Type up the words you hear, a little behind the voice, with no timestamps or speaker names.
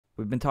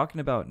we've been talking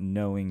about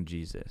knowing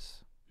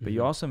Jesus, but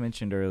you also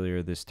mentioned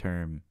earlier this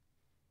term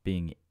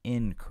being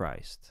in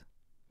Christ.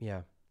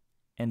 Yeah.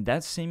 And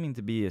that's seeming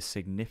to be a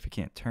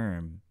significant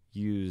term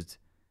used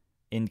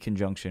in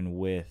conjunction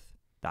with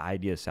the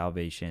idea of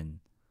salvation.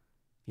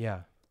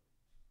 Yeah.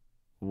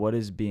 What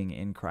does being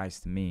in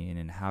Christ mean,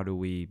 and how do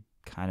we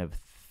kind of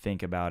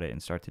think about it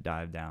and start to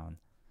dive down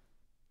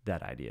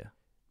that idea?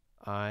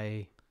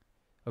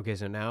 Okay,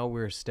 so now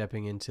we're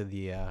stepping into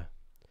the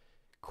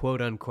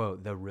quote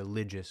unquote the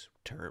religious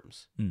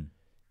terms.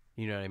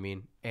 You know what I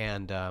mean?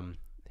 And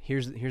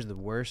here's the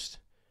worst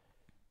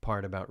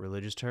part about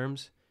religious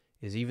terms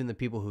is even the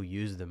people who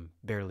use them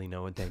barely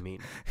know what they mean.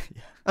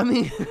 Yeah. I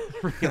mean,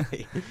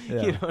 really,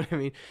 Yeah. you know what I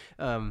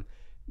mean?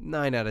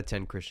 9 out of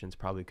 10 Christians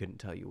probably couldn't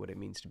tell you what it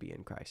means to be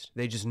in Christ.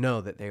 They just know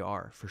that they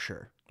are, for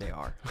sure. They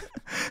are.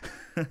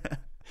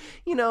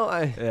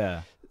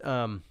 Yeah.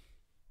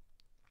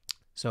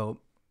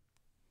 So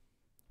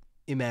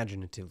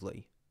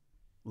imaginatively,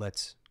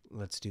 let's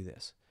do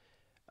this.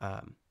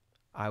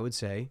 I would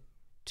say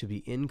to be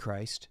in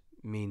Christ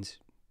means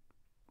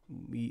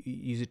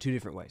use it two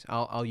different ways.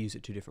 I'll use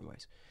it two different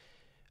ways.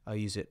 I'll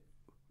use it,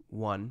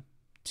 one,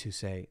 to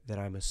say that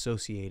I'm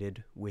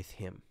associated with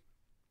him.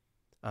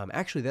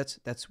 Actually,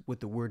 that's what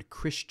the word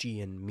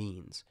Christian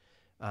means.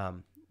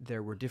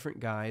 There were different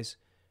guys.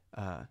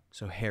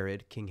 So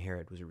King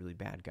Herod was a really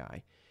bad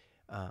guy.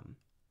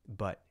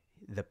 But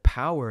the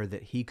power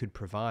that he could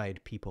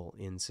provide people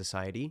in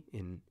society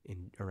in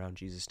around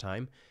Jesus'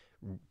 time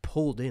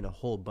pulled in a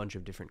whole bunch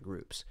of different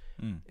groups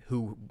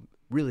who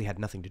really had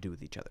nothing to do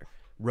with each other.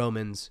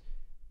 Romans,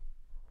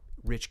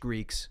 rich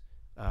Greeks,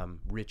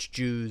 rich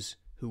Jews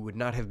who would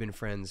not have been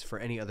friends for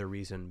any other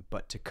reason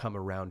but to come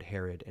around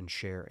Herod and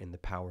share in the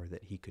power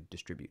that he could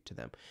distribute to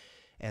them.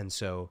 And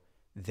so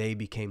they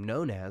became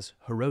known as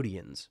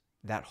Herodians,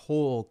 that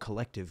whole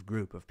collective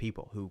group of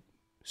people who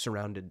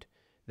surrounded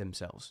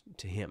themselves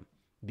to him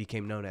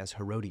became known as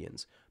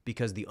Herodians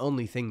because the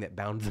only thing that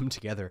bound them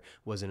together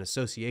was an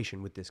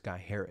association with this guy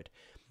Herod.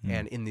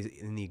 And in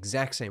the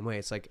exact same way,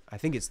 it's like, I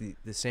think it's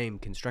the same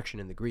construction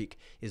in the Greek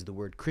is the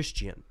word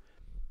Christian.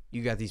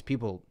 You got these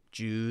people,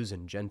 Jews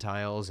and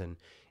Gentiles and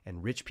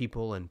rich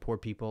people and poor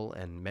people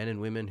and men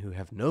and women who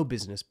have no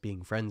business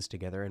being friends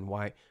together. And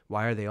why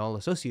are they all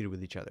associated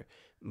with each other?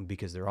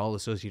 Because they're all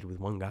associated with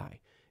one guy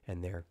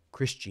and they're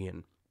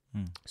Christian.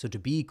 So to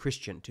be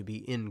Christian, to be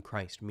in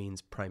Christ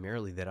means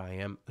primarily that I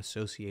am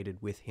associated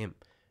with him.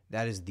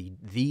 That is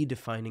the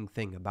defining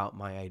thing about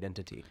my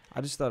identity.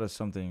 I just thought of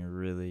something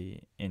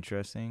really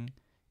interesting.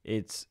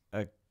 It's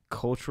a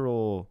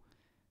cultural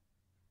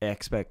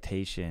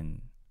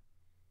expectation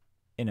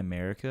in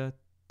America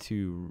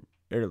to,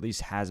 or at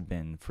least has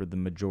been for the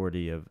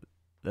majority of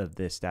the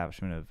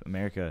establishment of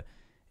America,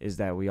 is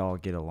that we all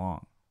get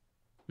along.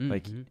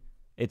 Like,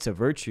 it's a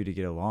virtue to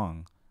get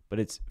along, but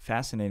it's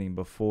fascinating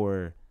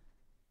before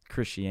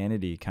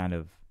Christianity kind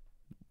of,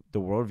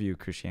 the worldview of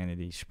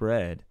Christianity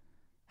spread,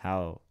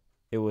 how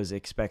it was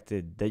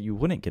expected that you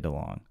wouldn't get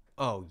along.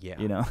 Oh, yeah.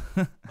 You know?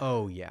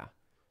 Oh, yeah.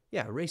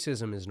 Yeah,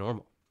 racism is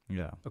normal.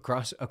 Yeah.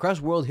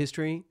 Across world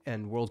history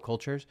and world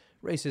cultures,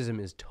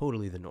 racism is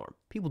totally the norm.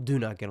 People do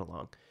not get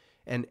along.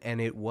 And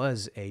it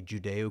was a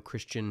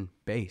Judeo-Christian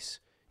base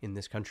in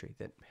this country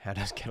that had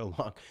us get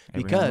along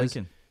because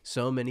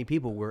so many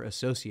people were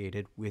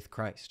associated with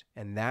Christ.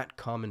 And that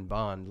common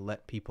bond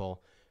let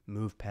people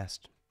move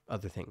past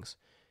other things.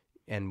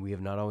 And we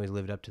have not always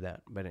lived up to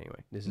that. But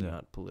anyway, this is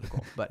not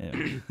political. But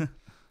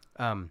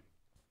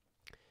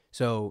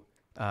so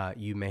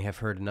you may have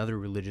heard another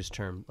religious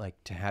term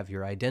like to have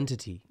your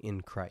identity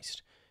in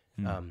Christ.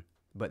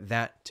 But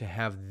that to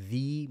have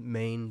the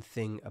main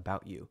thing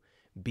about you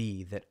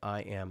be that I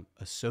am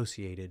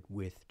associated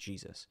with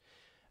Jesus.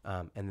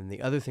 And then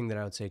the other thing that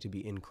I would say to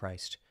be in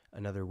Christ,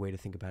 another way to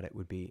think about it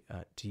would be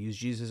to use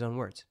Jesus' own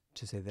words,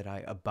 to say that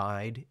I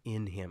abide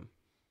in him.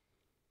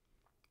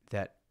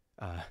 That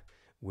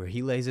where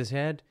he lays his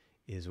head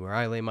is where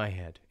I lay my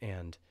head,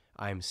 and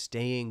I'm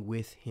staying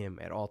with him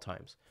at all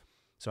times.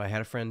 So I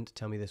had a friend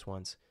tell me this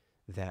once,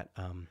 that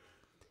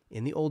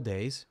in the old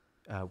days,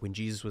 when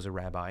Jesus was a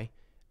rabbi,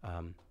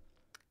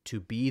 to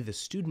be the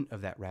student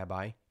of that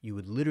rabbi, you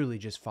would literally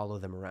just follow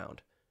them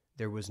around.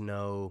 There was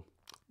no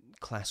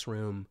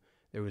classroom.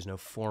 There was no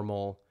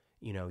formal,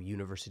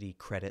 university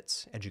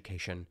credits,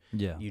 education.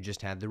 Yeah. You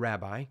just had the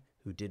rabbi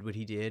who did what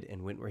he did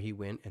and went where he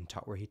went and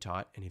taught where he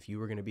taught. And if you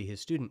were going to be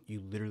his student, you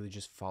literally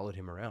just followed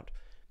him around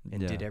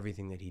and did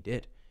everything that he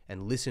did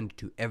and listened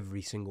to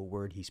every single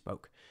word he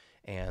spoke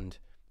and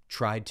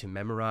tried to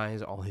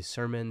memorize all his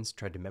sermons,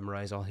 tried to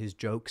memorize all his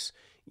jokes.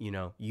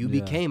 You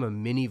became a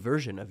mini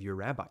version of your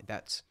rabbi.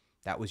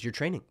 That was your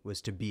training,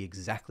 was to be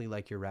exactly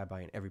like your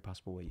rabbi in every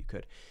possible way you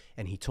could.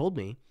 And he told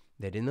me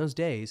that in those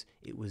days,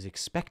 it was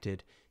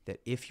expected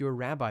that if your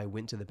rabbi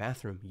went to the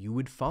bathroom, you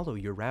would follow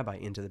your rabbi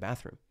into the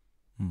bathroom.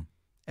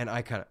 And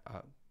I kind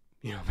of,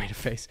 made a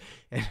face.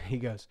 And he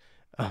goes,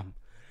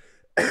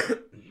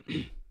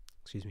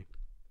 excuse me.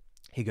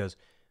 He goes,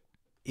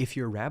 if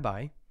your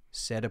rabbi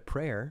said a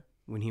prayer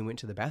when he went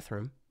to the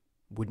bathroom,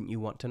 wouldn't you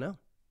want to know?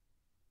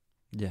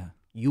 Yeah.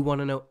 You want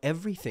to know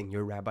everything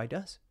your rabbi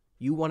does.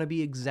 You want to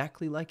be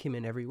exactly like him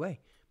in every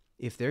way.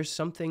 If there's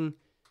something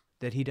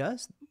that he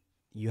does,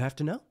 you have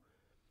to know.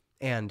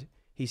 And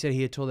he said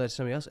he had told that to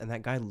somebody else, and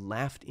that guy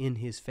laughed in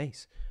his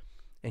face.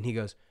 And he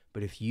goes,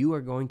 but if you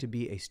are going to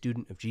be a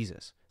student of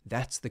Jesus,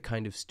 that's the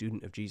kind of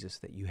student of Jesus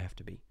that you have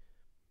to be.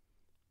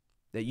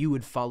 That you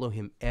would follow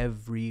him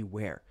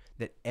everywhere.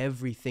 That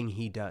everything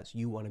he does,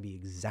 you want to be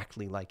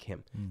exactly like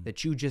him.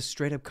 That you just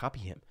straight up copy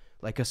him,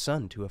 like a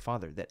son to a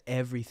father. That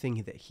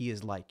everything that he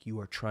is like, you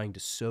are trying to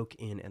soak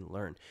in and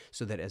learn.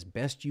 So that as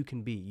best you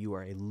can be, you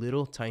are a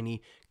little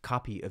tiny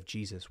copy of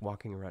Jesus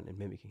walking around and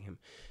mimicking him.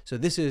 So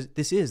this is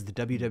the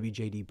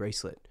WWJD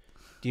bracelet.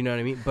 Do you know what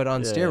I mean? But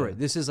on steroid,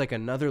 this is like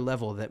another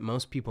level that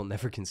most people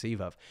never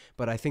conceive of.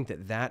 But I think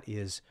that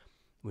is,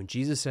 when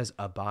Jesus says,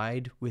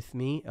 abide with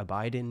me,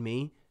 abide in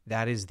me,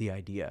 that is the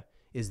idea,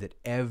 is that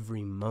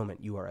every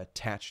moment you are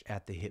attached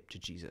at the hip to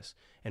Jesus.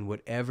 And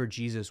whatever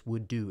Jesus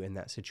would do in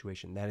that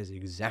situation, that is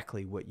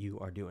exactly what you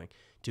are doing.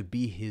 To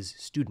be his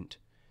student,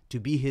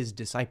 to be his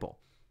disciple,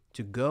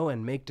 to go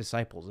and make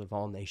disciples of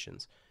all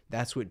nations.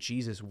 That's what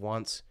Jesus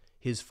wants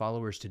his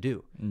followers to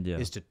do,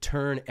 is to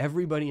turn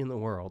everybody in the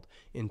world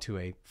into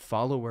a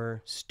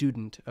follower,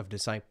 student of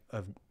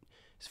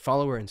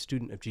follower and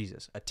student of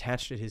Jesus,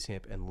 attached at his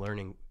hip and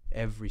learning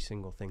every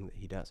single thing that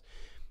he does.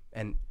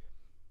 And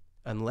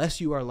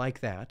unless you are like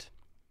that,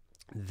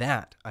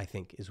 that I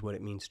think is what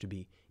it means to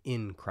be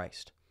in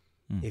Christ.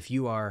 If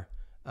you are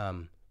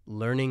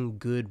learning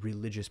good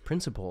religious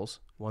principles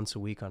once a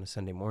week on a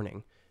Sunday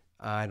morning,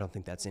 I don't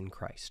think that's in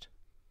Christ.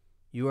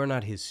 You are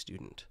not his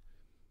student.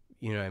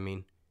 You know what I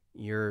mean?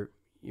 You're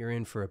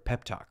in for a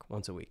pep talk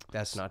once a week.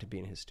 That's not to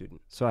be his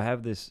student. So I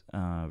have this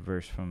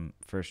verse from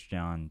 1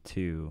 John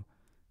 2,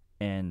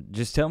 and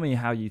just tell me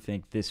how you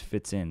think this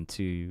fits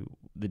into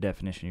the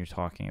definition you're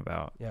talking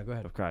about. Yeah, go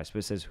ahead. Of Christ. But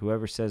it says,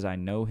 whoever says, I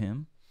know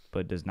him,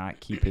 but does not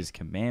keep his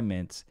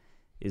commandments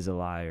is a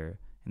liar,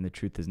 and the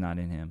truth is not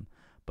in him.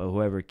 But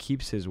whoever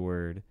keeps his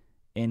word,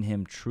 in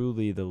him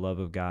truly the love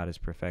of God is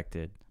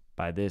perfected.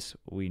 By this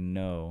we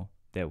know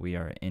that we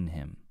are in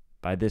him.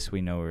 By this we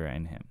know we are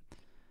in him.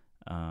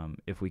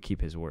 If we keep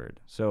his word.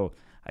 So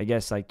I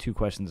guess like two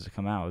questions to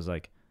come out is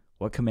like,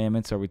 what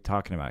commandments are we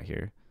talking about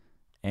here?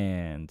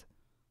 And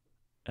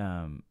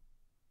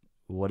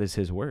what is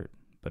his word?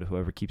 But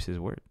whoever keeps his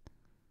word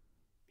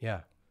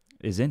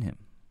is in him.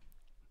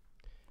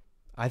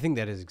 I think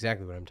that is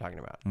exactly what I'm talking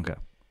about. Okay.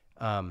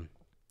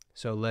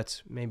 So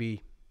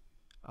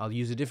I'll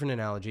use a different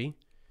analogy.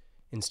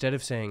 Instead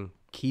of saying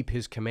keep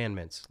his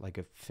commandments, like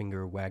a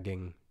finger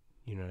wagging,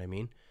 you know what I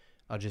mean?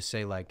 I'll just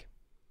say, like,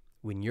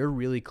 when you're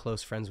really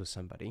close friends with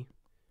somebody,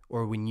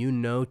 or when you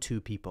know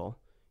two people,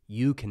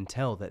 you can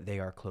tell that they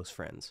are close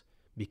friends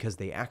because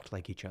they act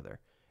like each other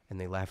and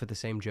they laugh at the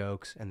same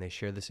jokes and they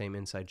share the same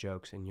inside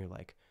jokes. And you're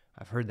like,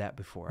 I've heard that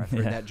before. I've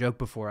heard that joke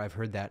before. I've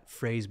heard that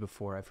phrase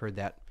before. I've heard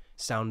that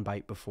sound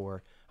bite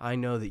before. I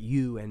know that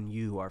you and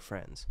you are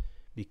friends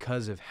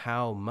because of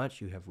how much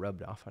you have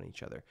rubbed off on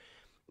each other.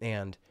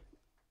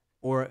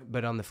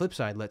 But on the flip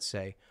side, let's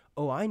say,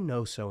 oh, I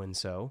know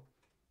so-and-so,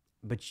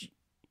 but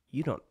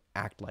you don't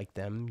act like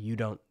them. You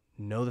don't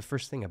know the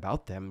first thing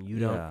about them. You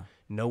don't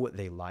know what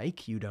they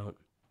like. You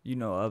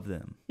know of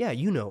them. Yeah,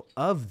 you know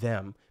of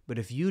them. But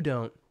if you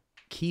don't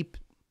keep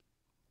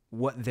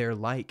what they're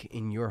like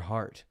in your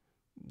heart,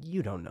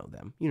 you don't know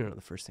them. You don't know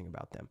the first thing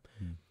about them.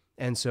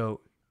 And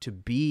so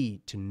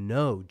to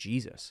know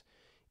Jesus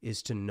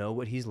is to know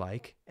what he's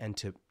like and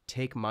to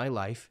take my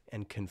life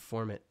and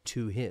conform it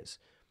to his.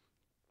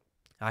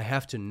 I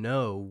have to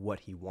know what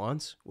he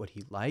wants, what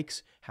he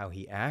likes, how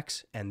he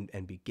acts, and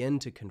begin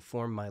to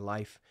conform my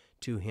life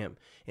to him.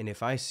 And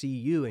if I see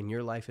you and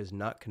your life is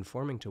not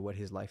conforming to what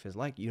his life is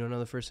like, you don't know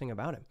the first thing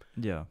about him.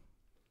 Yeah.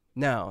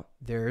 Now,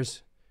 there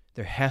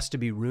has to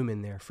be room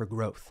in there for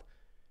growth.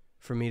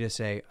 For me to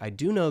say, I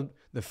do know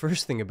the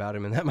first thing about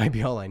him, and that might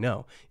be all I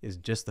know, is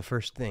just the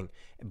first thing.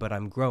 But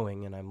I'm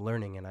growing and I'm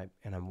learning and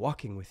I'm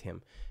walking with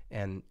him.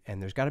 And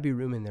there's got to be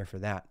room in there for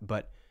that.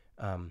 But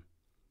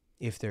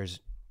if there's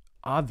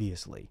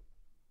obviously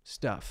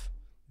stuff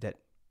that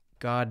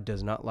God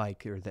does not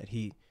like, or that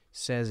he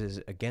says is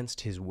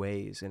against his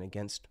ways and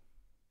against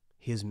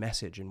his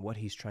message and what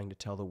he's trying to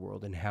tell the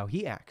world and how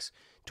he acts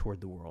toward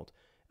the world,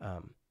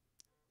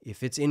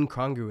 if it's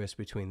incongruous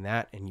between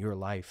that and your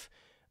life,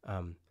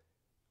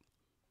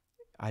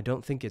 I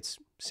don't think it's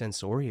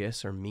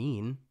censorious or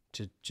mean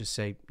to just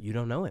say you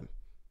don't know him.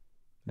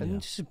 And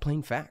it's just a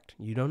plain fact.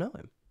 You don't know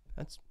him.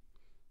 That's,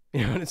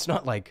 and it's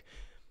not like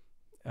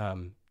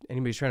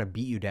anybody's trying to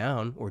beat you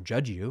down or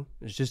judge you.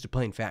 It's just a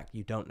plain fact.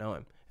 You don't know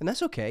him. And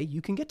that's okay.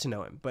 You can get to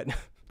know him, but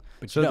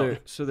so you don't.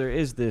 So there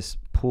is this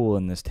pull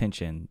and this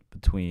tension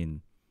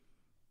between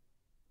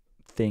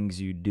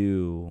things you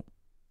do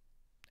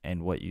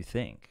and what you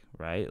think,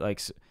 right? Like,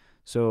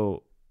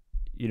 so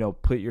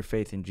put your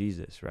faith in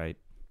Jesus, right?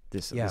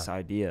 This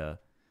idea,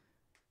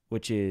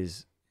 which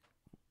is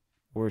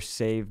we're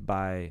saved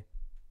by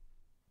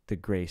the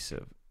grace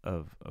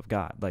of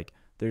God. Like,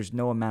 there's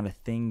no amount of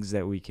things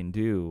that we can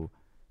do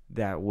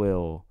that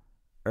will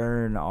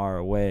earn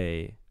our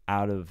way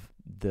out of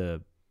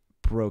the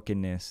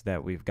brokenness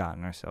that we've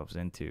gotten ourselves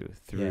into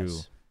through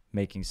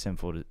making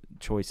sinful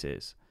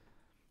choices.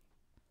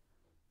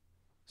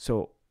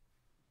 So,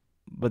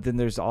 but then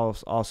there's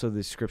also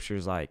the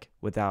scriptures like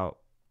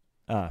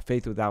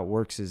faith without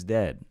works is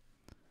dead.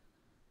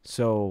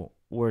 So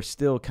we're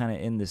still kind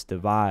of in this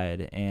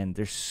divide, and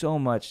there's so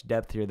much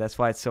depth here. That's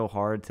why it's so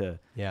hard to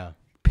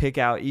pick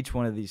out each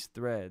one of these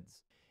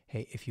threads.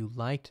 Hey, if you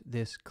liked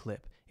this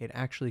clip, it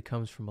actually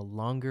comes from a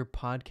longer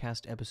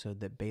podcast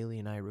episode that Bailey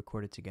and I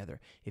recorded together.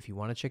 If you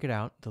want to check it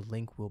out, the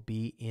link will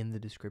be in the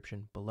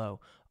description below.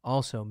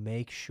 Also,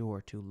 make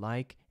sure to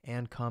like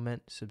and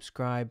comment,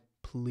 subscribe.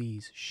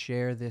 Please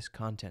share this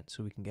content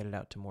so we can get it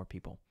out to more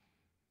people.